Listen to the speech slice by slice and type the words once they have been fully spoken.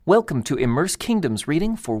Welcome to Immerse Kingdom's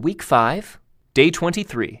reading for Week 5, Day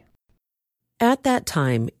 23. At that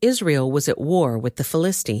time, Israel was at war with the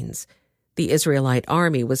Philistines. The Israelite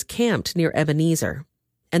army was camped near Ebenezer,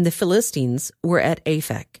 and the Philistines were at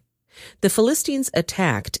Aphek. The Philistines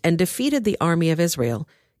attacked and defeated the army of Israel,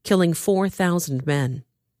 killing 4,000 men.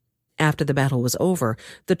 After the battle was over,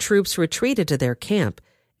 the troops retreated to their camp,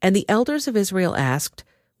 and the elders of Israel asked,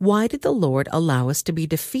 "Why did the Lord allow us to be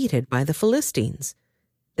defeated by the Philistines?"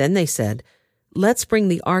 Then they said, "Let's bring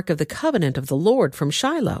the Ark of the Covenant of the Lord from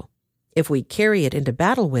Shiloh. If we carry it into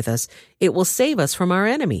battle with us, it will save us from our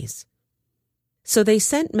enemies." So they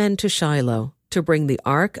sent men to Shiloh to bring the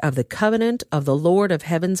Ark of the Covenant of the Lord of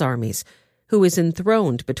Heaven's armies, who is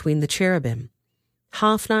enthroned between the cherubim.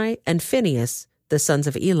 Hophni and Phinehas, the sons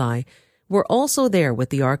of Eli, were also there with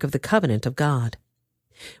the Ark of the Covenant of God.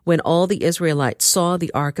 When all the Israelites saw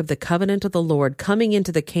the Ark of the Covenant of the Lord coming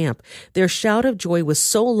into the camp, their shout of joy was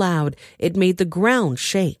so loud it made the ground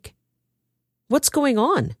shake. "What's going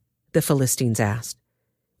on?" the Philistines asked.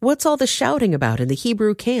 "What's all the shouting about in the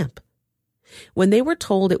Hebrew camp?" When they were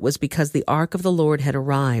told it was because the Ark of the Lord had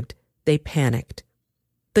arrived, they panicked.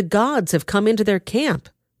 "The gods have come into their camp,"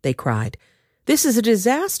 they cried. "This is a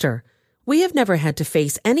disaster. We have never had to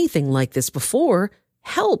face anything like this before.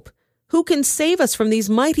 Help! Who can save us from these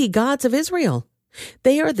mighty gods of Israel?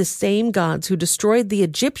 They are the same gods who destroyed the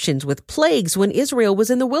Egyptians with plagues when Israel was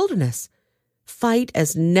in the wilderness. Fight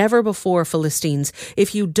as never before, Philistines.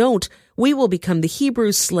 If you don't, we will become the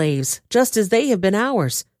Hebrews' slaves, just as they have been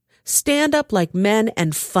ours. Stand up like men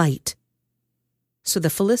and fight." So the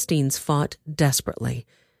Philistines fought desperately,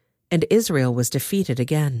 and Israel was defeated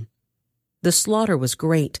again. The slaughter was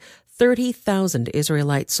great. 30,000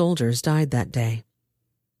 Israelite soldiers died that day.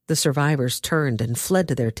 The survivors turned and fled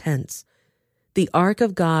to their tents. The Ark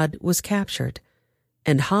of God was captured,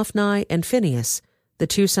 and Hophni and Phinehas, the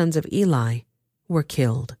two sons of Eli, were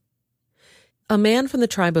killed. A man from the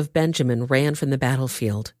tribe of Benjamin ran from the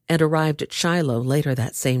battlefield and arrived at Shiloh later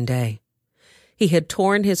that same day. He had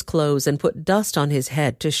torn his clothes and put dust on his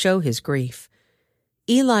head to show his grief.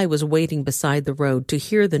 Eli was waiting beside the road to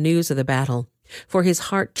hear the news of the battle, for his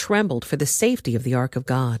heart trembled for the safety of the Ark of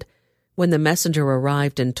God. When the messenger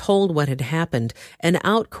arrived and told what had happened, an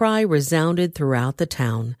outcry resounded throughout the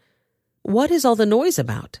town. "What is all the noise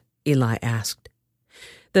about?" Eli asked.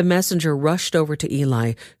 The messenger rushed over to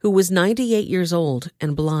Eli, who was 98 years old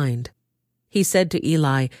and blind. He said to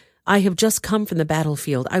Eli, "I have just come from the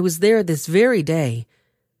battlefield. I was there this very day."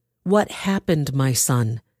 "What happened, my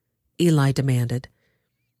son?" Eli demanded.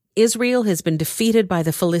 "Israel has been defeated by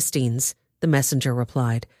the Philistines," the messenger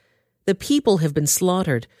replied. "The people have been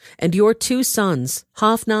slaughtered, and your two sons,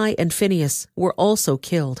 Hophni and Phinehas, were also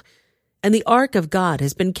killed, and the Ark of God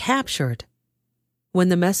has been captured." When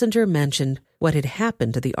the messenger mentioned what had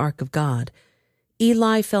happened to the Ark of God,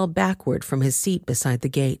 Eli fell backward from his seat beside the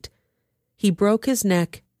gate. He broke his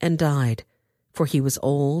neck and died, for he was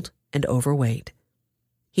old and overweight.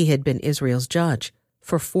 He had been Israel's judge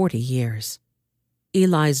for 40 years.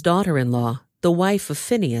 Eli's daughter-in-law, the wife of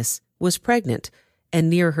Phinehas, was pregnant and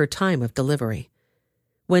near her time of delivery.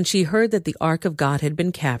 When she heard that the Ark of God had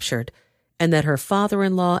been captured and that her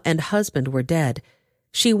father-in-law and husband were dead,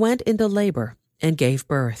 she went into labor and gave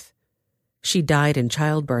birth. She died in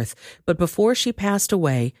childbirth, but before she passed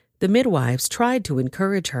away, the midwives tried to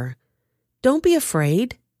encourage her. "Don't be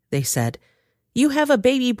afraid," they said. "You have a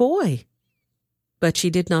baby boy." But she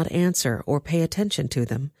did not answer or pay attention to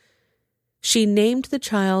them. She named the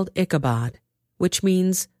child Ichabod, which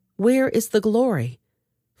means, "Where is the glory?"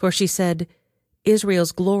 For she said,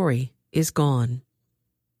 "Israel's glory is gone."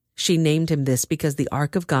 She named him this because the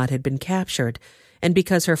Ark of God had been captured, and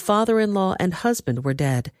because her father-in-law and husband were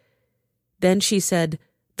dead. Then she said,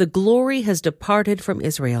 "The glory has departed from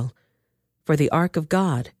Israel, for the Ark of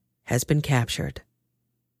God has been captured."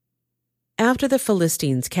 After the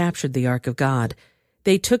Philistines captured the Ark of God,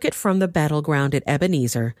 they took it from the battleground at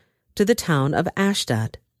Ebenezer to the town of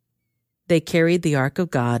Ashdod. They carried the Ark of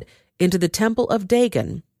God into the temple of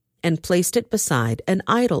Dagon and placed it beside an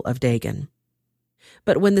idol of Dagon.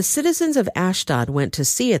 But when the citizens of Ashdod went to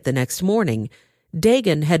see it the next morning,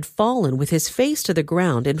 Dagon had fallen with his face to the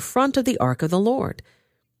ground in front of the Ark of the Lord.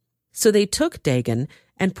 So they took Dagon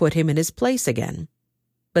and put him in his place again.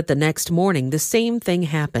 But the next morning the same thing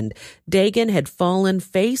happened. Dagon had fallen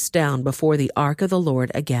face down before the Ark of the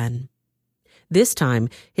Lord again. This time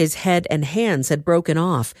his head and hands had broken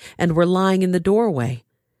off and were lying in the doorway.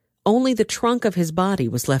 Only the trunk of his body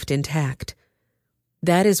was left intact.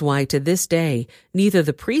 That is why to this day neither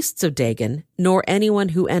the priests of Dagon nor anyone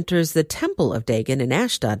who enters the temple of Dagon in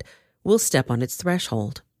Ashdod will step on its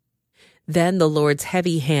threshold. Then the Lord's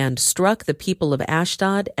heavy hand struck the people of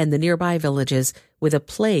Ashdod and the nearby villages with a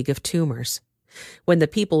plague of tumors. When the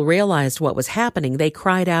people realized what was happening, they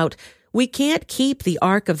cried out, "We can't keep the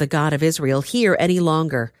ark of the God of Israel here any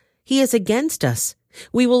longer. He is against us.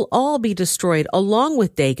 We will all be destroyed along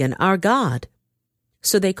with Dagon, our god."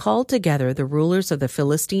 So they called together the rulers of the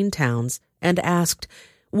Philistine towns and asked,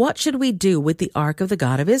 "What should we do with the ark of the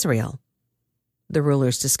God of Israel?" The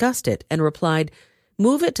rulers discussed it and replied,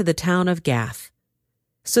 "Move it to the town of Gath."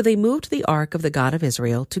 So they moved the ark of the God of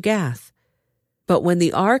Israel to Gath. But when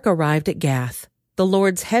the ark arrived at Gath, the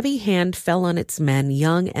Lord's heavy hand fell on its men,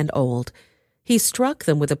 young and old. He struck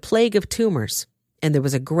them with a plague of tumors, and there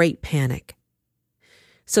was a great panic.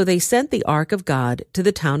 So they sent the ark of God to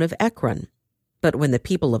the town of Ekron. But when the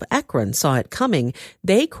people of Ekron saw it coming,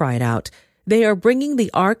 they cried out, "They are bringing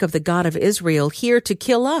the ark of the God of Israel here to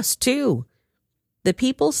kill us too." The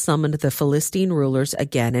people summoned the Philistine rulers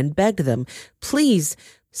again and begged them, "Please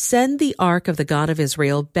send the ark of the God of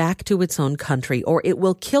Israel back to its own country, or it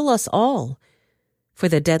will kill us all." For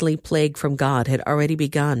the deadly plague from God had already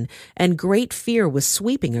begun, and great fear was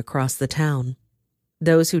sweeping across the town.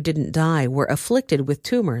 Those who didn't die were afflicted with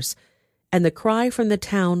tumors, and the cry from the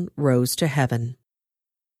town rose to heaven.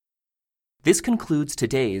 This concludes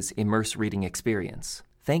today's Immerse Reading Experience.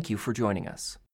 Thank you for joining us.